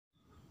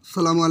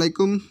আসসালামু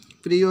আলাইকুম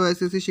প্রিয়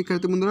এসএসসি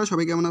শিক্ষার্থী বন্ধুরা,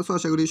 সবাই কেমন আছো?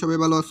 আশা করি সবাই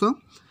ভালো আছো।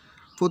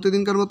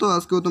 প্রতিদিনকার মতো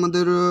আজকেও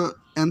তোমাদের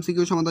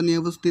এমসিকিউ সমাধান নিয়ে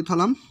উপস্থিত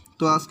হলাম।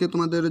 তো আজকে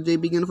তোমাদের যে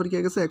বিজ্ঞান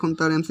পরীক্ষা গেছে, এখন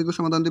তার এমসিকিউ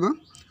সমাধান দেবা।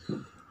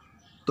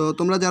 তো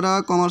তোমরা যারা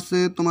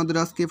কমার্সে, তোমাদের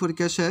আজকে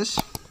পরীক্ষা শেষ,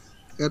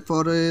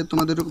 এরপরে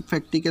তোমাদের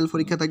প্র্যাকটিক্যাল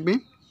পরীক্ষা থাকবে।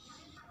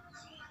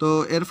 তো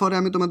এরপরে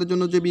আমি তোমাদের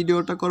জন্য যে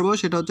ভিডিওটা করব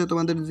সেটা হচ্ছে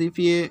তোমাদের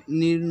জিপিএ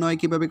নির্ণয়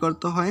কীভাবে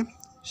করতে হয়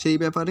সেই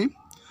ব্যাপারে।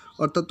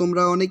 অর্থাৎ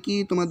তোমরা অনেকেই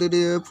তোমাদের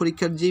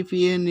পরীক্ষার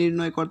জিপিএ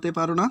নির্ণয় করতে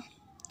পারো না।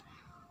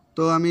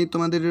 তো আমি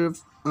তোমাদের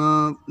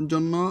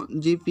জন্য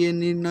জিপিএ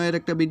নির্ণয়ের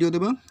একটা ভিডিও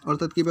দেব,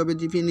 অর্থাৎ কীভাবে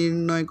জিপিএ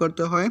নির্ণয়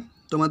করতে হয়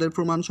তোমাদের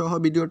প্রমাণসহ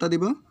ভিডিওটা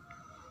দেব।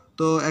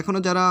 তো এখনও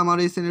যারা আমার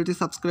এই চ্যানেলটি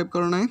সাবস্ক্রাইব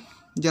করো নাই,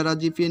 যারা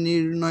জিপিএ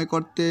নির্ণয়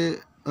করতে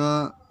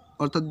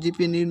অর্থাৎ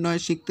জিপিএ নির্ণয়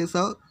শিখতে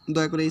চাও,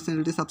 দয়া করে এই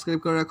চ্যানেলটি সাবস্ক্রাইব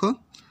করে রাখো।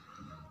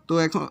 তো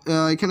এখন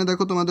এখানে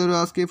দেখো তোমাদের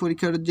আজকে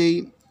পরীক্ষার যেই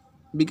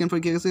বিজ্ঞান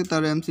পরীক্ষা গেছে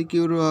তার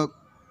এমসিকিউর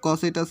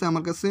কসেট আছে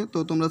আমার কাছে। তো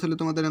তোমরা চাইলে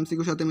তোমাদের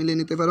এমসিকিউর সাথে মিলিয়ে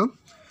নিতে পারো।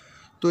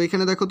 তো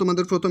এখানে দেখো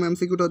তোমাদের প্রথম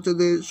এমসিকিউটা হচ্ছে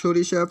যে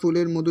সরিষা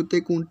ফুলের মধুতে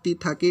কোনটি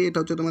থাকে। এটা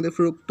হচ্ছে তোমাদের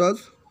ফ্রুক্টোজ।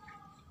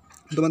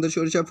 তোমাদের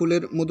সরিষা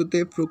ফুলের মধুতে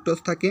ফ্রুক্টোজ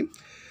থাকে।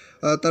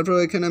 তারপর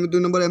এখানে আমি 2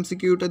 নম্বর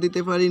এমসিকিউটা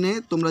দিতে পারি না।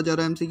 তোমরা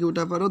যারা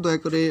এমসিকিউটা পারো দয়া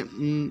করে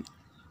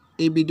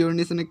এই ভিডিওর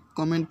নিচে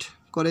কমেন্ট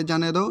করে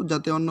জানিয়ে দাও,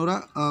 যাতে অন্যরা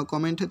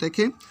কমেন্টে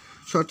দেখে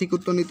সঠিক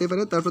উত্তর নিতে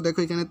পারে। তারপর দেখো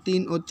এখানে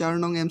 3 ও 4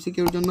 নং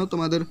এমসিকিউর জন্য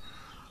তোমাদের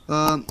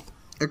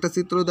একটা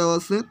চিত্র দেওয়া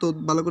আছে। তো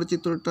ভালো করে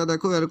চিত্রটা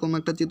দেখো, এরকম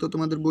একটা চিত্র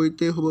তোমাদের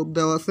বইতে হুবহু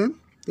দেওয়া আছে।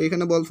 তো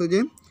এখানে বলছে যে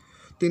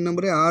 3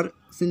 নম্বরে আর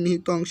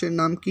চিহ্নিত অংশের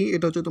নাম কি।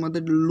 এটা হচ্ছে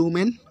তোমাদের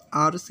লুমেন।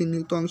 আর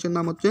চিহ্নিত অংশের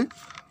নাম হচ্ছে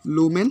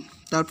লুমেন।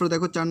 তারপরে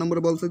দেখো 4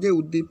 নম্বরে বলছে যে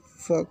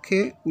উদ্দীপকে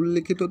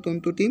উল্লিখিত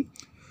তন্তুটি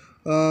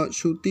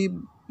সুতি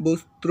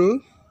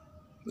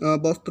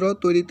বস্ত্র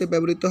তৈরিতে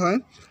ব্যবহৃত হয়।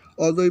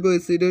 অজৈব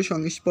অ্যাসিডের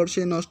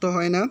সংস্পর্শে নষ্ট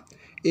হয় না।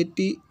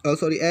 এটি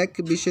এক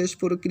বিশেষ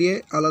প্রক্রিয়ায়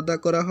আলাদা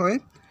করা হয়।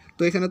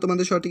 তো এখানে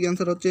তোমাদের সঠিক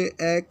অ্যান্সার হচ্ছে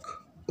 1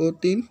 ও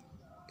 3।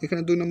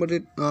 এখানে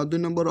 2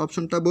 নম্বর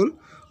অপশনটা ভুল,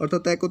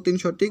 অর্থাৎ 1 ও 3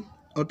 সঠিক,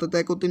 অর্থাৎ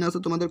 1 ও 3 আছে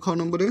তোমাদের খ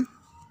নম্বরে।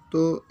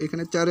 তো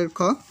এখানে 4-এর খ।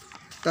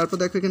 তারপর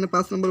দেখো এখানে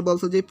 5 নম্বর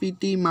বলছে যে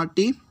পিটি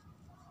মাটি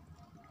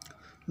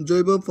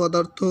জৈব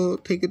পদার্থ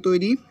থেকে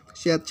তৈরি,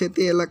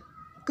 স্যাঁতসেঁতে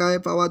এলাকায়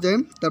পাওয়া যায়,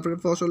 তারপরে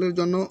ফসলের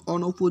জন্য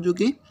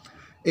অনুপযোগী।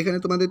 এখানে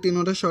তোমাদের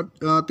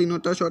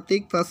তিনোটা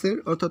সঠিক পাশের,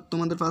 অর্থাৎ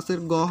তোমাদের পাশের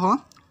গ হ।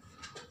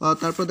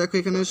 তারপর দেখো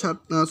এখানে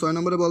 6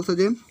 নম্বরে বলছে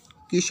যে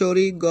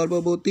কিশোরী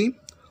গর্ভবতী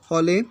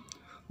হলে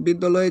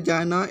বিদ্যালয়ে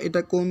যায় না।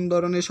 এটা কোন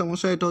ধরনের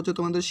সমস্যা? এটা হচ্ছে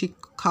তোমাদের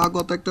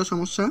শিক্ষাগত একটা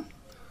সমস্যা,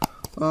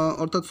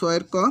 অর্থাৎ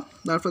 6-এর ক।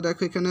 তারপর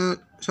দেখো এখানে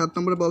 7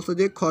 নম্বরে বলছে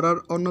যে খরার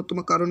অন্যতম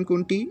কারণ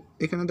কোনটি।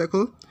 এখানে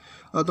দেখো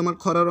তোমার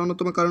খরার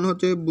অন্যতম কারণ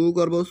হচ্ছে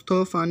ভূগর্ভস্থ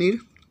পানির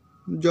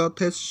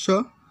যথেচ্ছ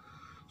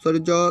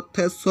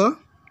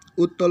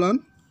উত্তোলন,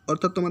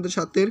 অর্থাৎ তোমাদের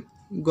 7-এর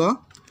গ।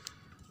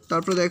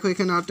 তারপরে দেখো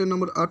এখানে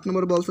 8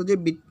 নম্বর বলছে যে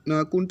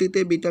কোনটিতে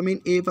ভিটামিন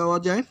এ পাওয়া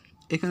যায়।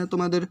 এখানে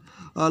তোমাদের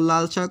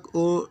লাল শাক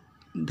ও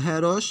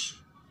ঢেঁড়স,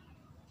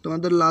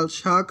 তোমাদের লাল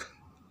শাক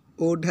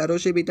ও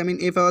ঢেঁড়সে ভিটামিন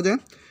এ পাওয়া যায়,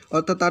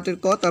 অর্থাৎ 8-এর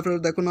ক। তারপরে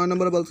দেখো 9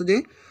 নম্বরে বলছে যে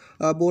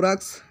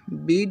বোরাক্স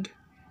বিড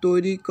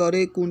তৈরি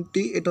করে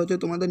কোনটি। এটা হচ্ছে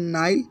তোমাদের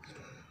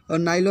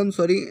নাইলন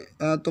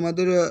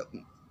তোমাদের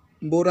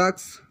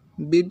বোরাক্স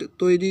বিড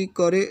তৈরি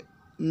করে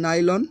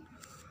নাইলন।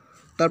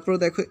 তারপর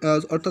দেখো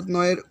অর্থাৎ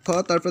 9-এর খ।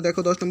 তারপর দেখো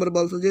 10 নম্বর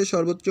বলছে যে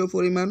সর্বোচ্চ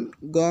পরিমাণ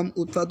গম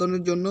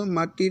উৎপাদনের জন্য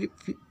মাটির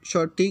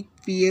সঠিক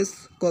পিএইচ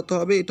কত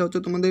হবে। এটা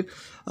হচ্ছে তোমাদের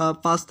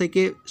 5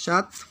 থেকে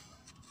 7,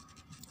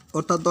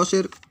 অর্থাৎ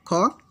 10-এর খ।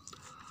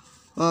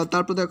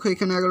 তারপর দেখো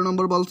এখানে 11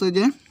 নম্বর বলছে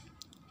যে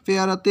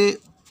পেয়ারাতে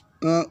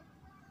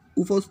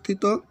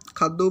উপস্থিত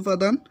খাদ্য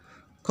উপাদান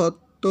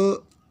ক্ষত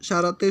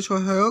সারাতে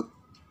সহায়ক,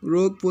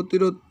 রোগ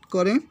প্রতিরোধ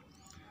করে,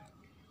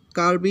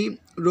 কার্বি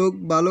রোগ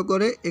ভালো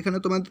করে। এখানে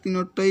তোমাদের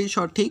তিনটাই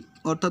সঠিক,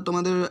 অর্থাৎ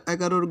তোমাদের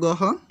 11-এর গ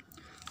হ।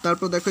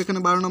 তারপর দেখো এখানে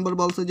 12 নম্বর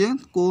বলছে যে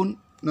কোন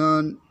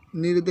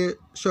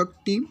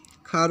নির্দেশকটি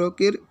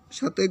ক্ষারকের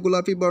সাথে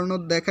গোলাপি বর্ণ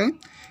দেখায়।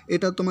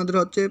 এটা তোমাদের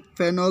হচ্ছে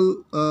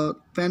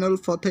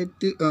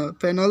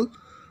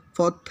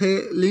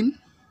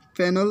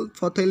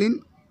ফেনলফথেলিন,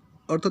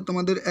 অর্থাৎ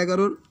তোমাদের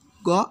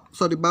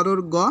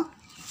 12-র গ।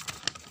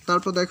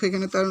 তারপর দেখো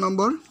এখানে 13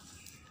 নম্বর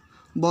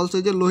বলছে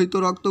যে লোহিত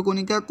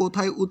রক্তকণিকা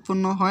কোথায়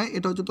উৎপন্ন হয়।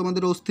 এটা হচ্ছে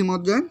তোমাদের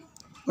অস্থিমজ্জায়,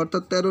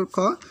 অর্থাৎ 13-র খ।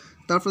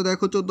 তারপর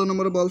দেখো 14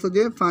 নম্বরে বলছে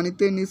যে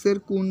পানিতে নিচের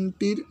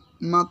কোনটির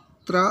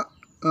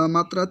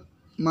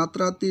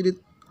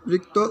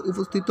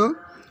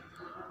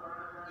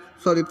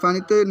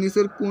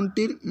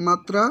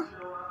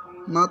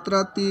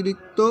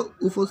মাত্রাতিরিক্ত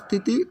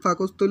উপস্থিতি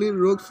পাকস্থলীর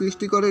রোগ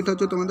সৃষ্টি করে। এটা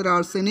হচ্ছে তোমাদের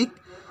আর্সেনিক,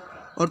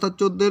 অর্থাৎ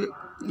 14-এর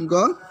গ।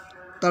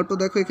 তারপর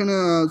দেখো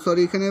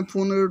এখানে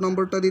 15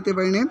 নম্বরটা দিতে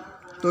পারি না।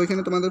 তো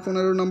এখানে তোমাদের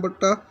 15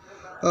 নম্বরটা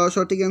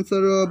সঠিক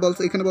অ্যান্সার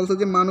বলছে। এখানে বলছে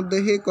যে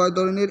মানবদেহে কয়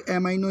ধরনের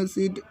অ্যামাইনো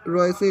অ্যাসিড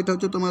রয়েছে। এটা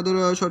হচ্ছে তোমাদের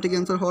সঠিক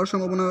অ্যান্সার হওয়ার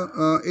সম্ভাবনা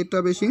এটা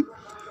বেশি,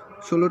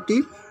 16টি,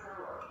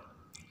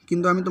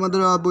 কিন্তু আমি তোমাদের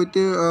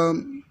বইতে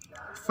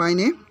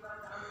পাইনি।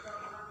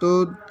 তো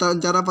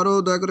যারা পারো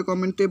দয়া করে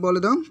কমেন্টে বলে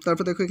দাও।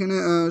 তারপর দেখো এখানে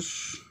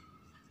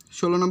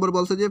 16 নম্বর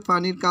বলছে যে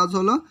পানির কাজ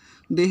হলো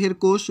দেহের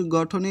কোষ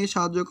গঠনে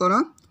সাহায্য করা,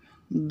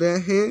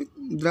 দেহে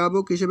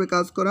দ্রাবক হিসেবে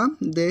কাজ করা,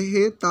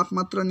 দেহে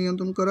তাপমাত্রা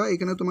নিয়ন্ত্রণ করা।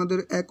 এখানে তোমাদের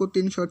 1 ও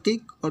 3 সঠিক,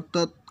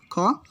 অর্থাৎ খ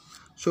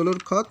 16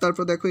 খ।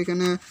 তারপর দেখো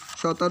এখানে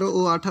 17 ও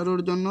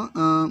 18 জন্য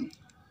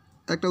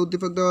একটা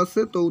উদ্দীপক দেওয়া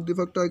আছে, তো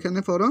উদ্দীপকটা এখানে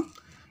পড়ো।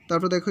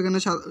 তারপর দেখো এখানে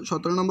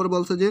 17 নম্বর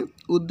বলছে যে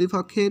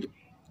উদ্দীপকের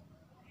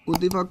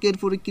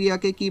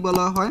প্রক্রিয়াকে কি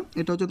বলা হয়?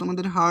 এটা হচ্ছে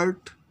তোমাদের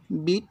হার্ট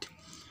বিট।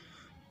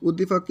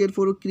 উদ্দীপকের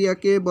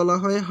প্রক্রিয়াকে বলা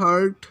হয়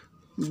হার্ট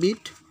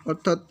বিট,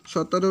 অর্থাৎ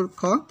 17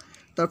 খ।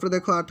 তারপর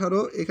দেখো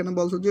 18 এখানে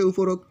বলছে যে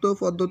উপরোক্ত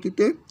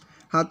পদ্ধতিতে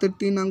হাতের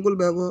 3 আঙ্গুল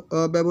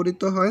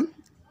ব্যবহৃত হয়,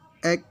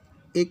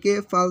 একে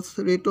পালস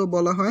রেটও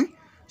বলা হয়।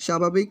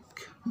 স্বাভাবিক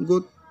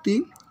গতি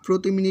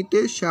প্রতি মিনিটে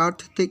 60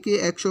 থেকে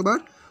 100 বার,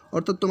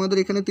 অর্থাৎ তোমাদের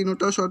এখানে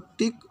তিনটা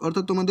সঠিক,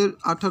 অর্থাৎ তোমাদের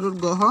 18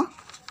 গহ।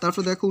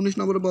 তারপর দেখো 19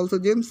 নম্বর বলছে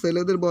যে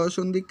ছেলেদের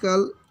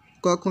বয়সন্ধিকাল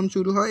কখন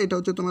শুরু হয়? এটা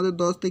হচ্ছে তোমাদের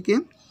 10 থেকে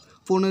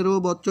 15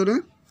 বছরে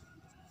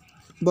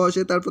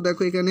বয়সে। তারপর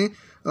দেখো এখানে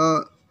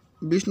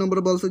 20 নম্বর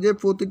বলছে যে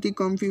প্রতিটি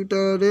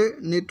কম্পিউটারে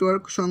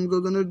নেটওয়ার্ক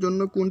সংযোজনের জন্য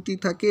কোনটি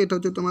থাকে? এটা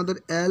হচ্ছে তোমাদের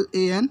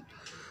LAN।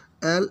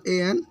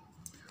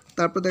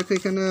 তারপর দেখো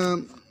এখানে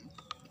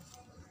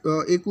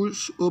 21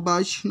 ও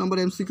 22 নম্বর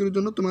MCQর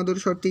জন্য তোমাদের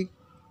সঠিক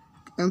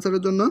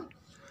অ্যান্সারের জন্য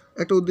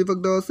একটা উদ্দীপক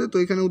দেওয়া আছে, তো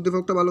এখানে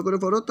উদ্দীপকটা ভালো করে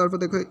পড়ো। তারপর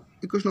দেখো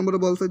 21 নম্বরে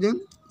বলছে যে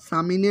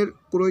সামিনের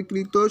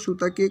ক্রয়কৃত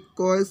সুতাকে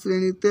কয়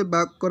শ্রেণীতে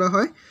ভাগ করা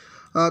হয়?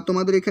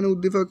 তোমাদের এখানে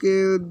উদ্দীপকে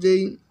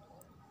যেই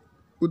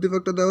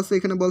উদ্দীপকটা দেওয়া আছে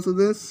এখানে বলছে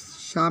যে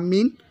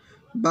সামিন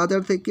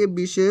বাজার থেকে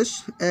বিশেষ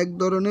এক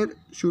ধরনের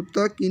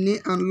সুতা কিনে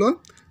আনলো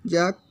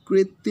যা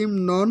কৃত্রিম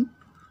নন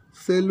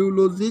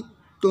সেলুলোজিক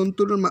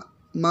তন্তুর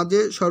মাঝে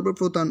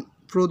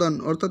সর্বপ্রধান,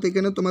 অর্থাৎ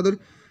এখানে তোমাদের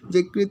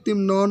যে কৃত্রিম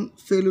নন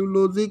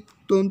সেলুলোজিক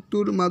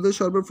তন্তুর মাঝে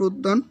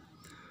সর্বপ্রধান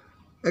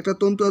একটা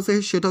তন্তু আছে,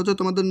 সেটা হচ্ছে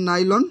তোমাদের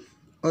নাইলন,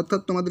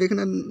 অর্থাৎ তোমাদের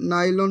এখানে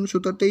নাইলন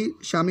সুতাটাই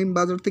শামিম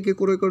বাজার থেকে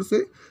ক্রয় করছে।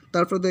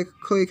 তারপর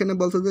দেখো এখানে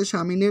বলছে যে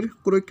শামিনের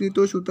ক্রয়কৃত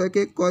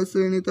সুতাকে কয়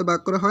শ্রেণীতে ভাগ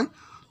করা হয়?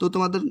 তো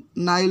তোমাদের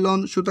নাইলন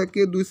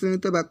সুতাকে 2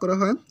 শ্রেণীতে ভাগ করা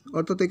হয়,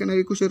 অর্থাৎ এখানে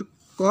 21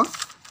 ক।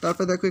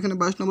 তারপরে দেখো এখানে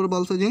 22 নম্বর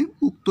বলছে যে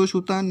উক্ত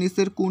সুতা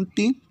নিচের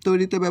কোনটি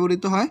তৈরিতে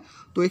ব্যবহৃত হয়?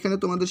 তো এখানে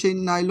তোমাদের সেই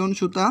নাইলন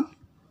সুতা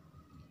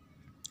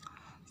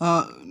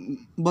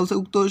বলছে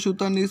উক্ত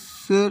সুতা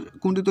নিচের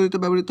কোনটি তৈরিতে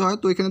ব্যবহৃত হয়?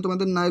 তো এখানে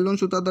তোমাদের নাইলন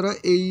সুতা দ্বারা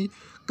এই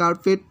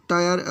কার্পেট,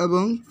 টায়ার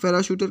এবং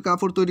প্যারাশুটের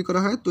কাপড় তৈরি করা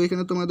হয়। তো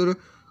এখানে তোমাদের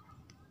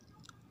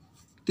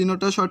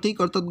তিনটা সঠিক,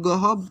 অর্থাৎ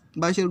গহ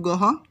 22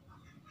 গহ।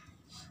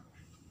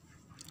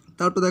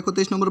 তারপর দেখো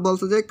 23 নম্বর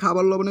বলছে যে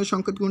খাবার লবণের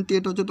সংকেত কোনটি?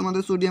 এটা হচ্ছে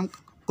তোমাদের সোডিয়াম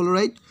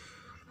ক্লোরাইড,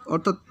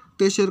 অর্থাৎ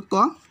 23 ক।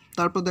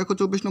 তারপর দেখো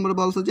 24 নম্বর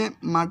বলছে যে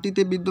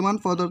মাটিতে বিদ্যমান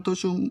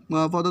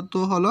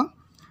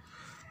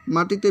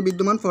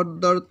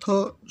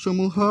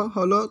পদার্থসমূহ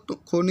হলো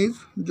খনিজ,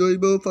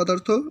 জৈব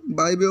পদার্থ,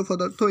 বায়বীয়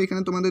পদার্থ।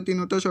 এখানে তোমাদের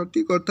তিনটা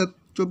সঠিক, অর্থাৎ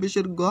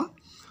 24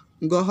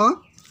 গহ।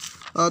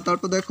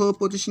 তারপর দেখো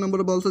 25 নম্বর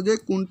বলছে যে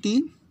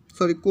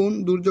কোন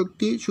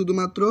দুর্যোগটি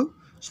শুধুমাত্র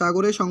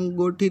সাগরে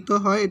সংগঠিত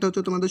হয়? এটা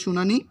হচ্ছে তোমাদের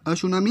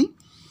সুনামি,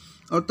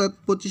 অর্থাৎ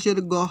 25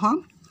 গহ।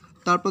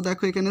 তারপর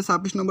দেখো এখানে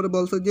 26 নম্বরে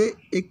বলছে যে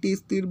একটি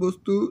স্থির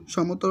বস্তু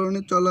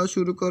সমতরণে চলা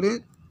শুরু করে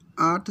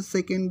 8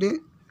 সেকেন্ডে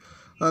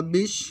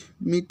 20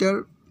 মিটার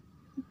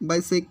বাই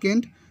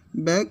সেকেন্ড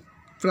বেগ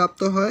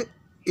প্রাপ্ত হয়,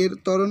 এর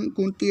ত্বরণ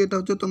কোনটি? এটা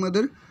হচ্ছে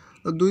তোমাদের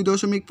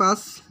 2.5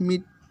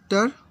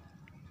 মিটার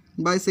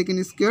বাই সেকেন্ড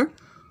স্কোয়ার,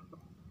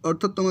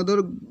 অর্থাৎ তোমাদের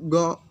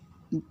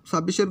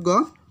 26 গ।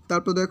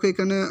 তারপর দেখো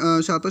এখানে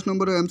 27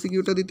 নম্বরে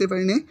MCQটা দিতে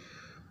পারি না,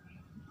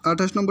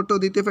 28 নম্বরটাও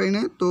দিতে পারি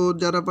না, তো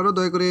যারা পারো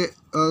দয়া করে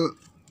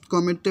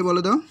কমেন্টে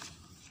বলে দাও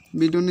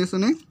ভিডিও নিয়ে।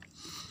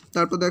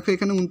 তারপর দেখো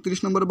এখানে 29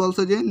 নম্বর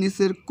বলছে যে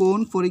নিচের কোন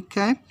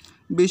পরীক্ষায়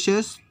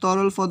বিশেষ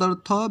তরল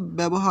পদার্থ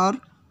ব্যবহার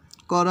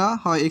করা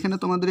হয়? এখানে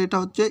তোমাদের এটা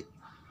হচ্ছে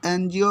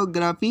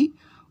অ্যাঞ্জিওগ্রাফি,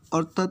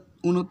 অর্থাৎ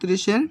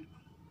 29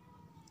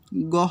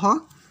 গহ।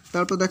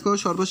 তারপর দেখো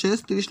সর্বশেষ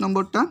 30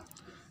 নম্বরটা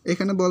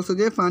এখানে বলছে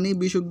যে পানি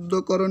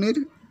বিশুদ্ধকরণের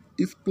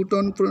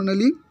স্ফুটন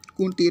প্রণালী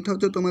কোনটি? এটা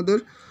হচ্ছে তোমাদের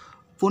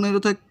 15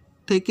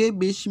 থেকে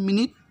 20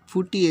 মিনিট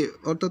ফুটিয়ে,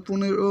 অর্থাৎ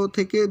 15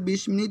 থেকে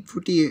 20 মিনিট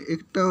ফুটিয়ে,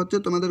 এটা হচ্ছে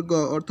তোমাদের গ,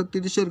 অর্থাৎ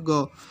 30 গ।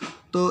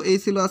 তো এই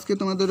ছিল আজকে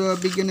তোমাদের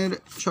বিজ্ঞানের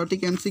সঠিক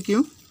MCQ।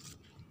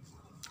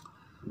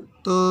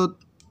 তো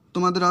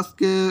তোমাদের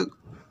আজকে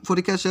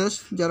পরীক্ষা শেষ,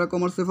 যারা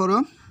কমার্সে পড়ো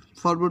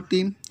পরবর্তী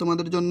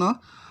তোমাদের জন্য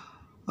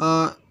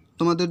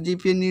তোমাদের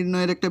জিপিএ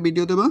নির্ণয়ের একটা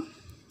ভিডিও দেবো।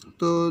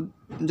 তো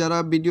যারা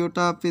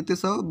ভিডিওটা পেতে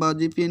চাও বা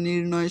জিপিএ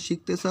নির্ণয়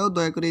শিখতে চাও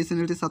দয়া করে এই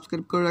চ্যানেলটি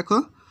সাবস্ক্রাইব করে রাখো।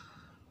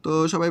 তো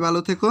সবাই ভালো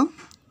থেকো,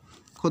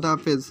 খোদা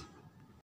হাফেজ।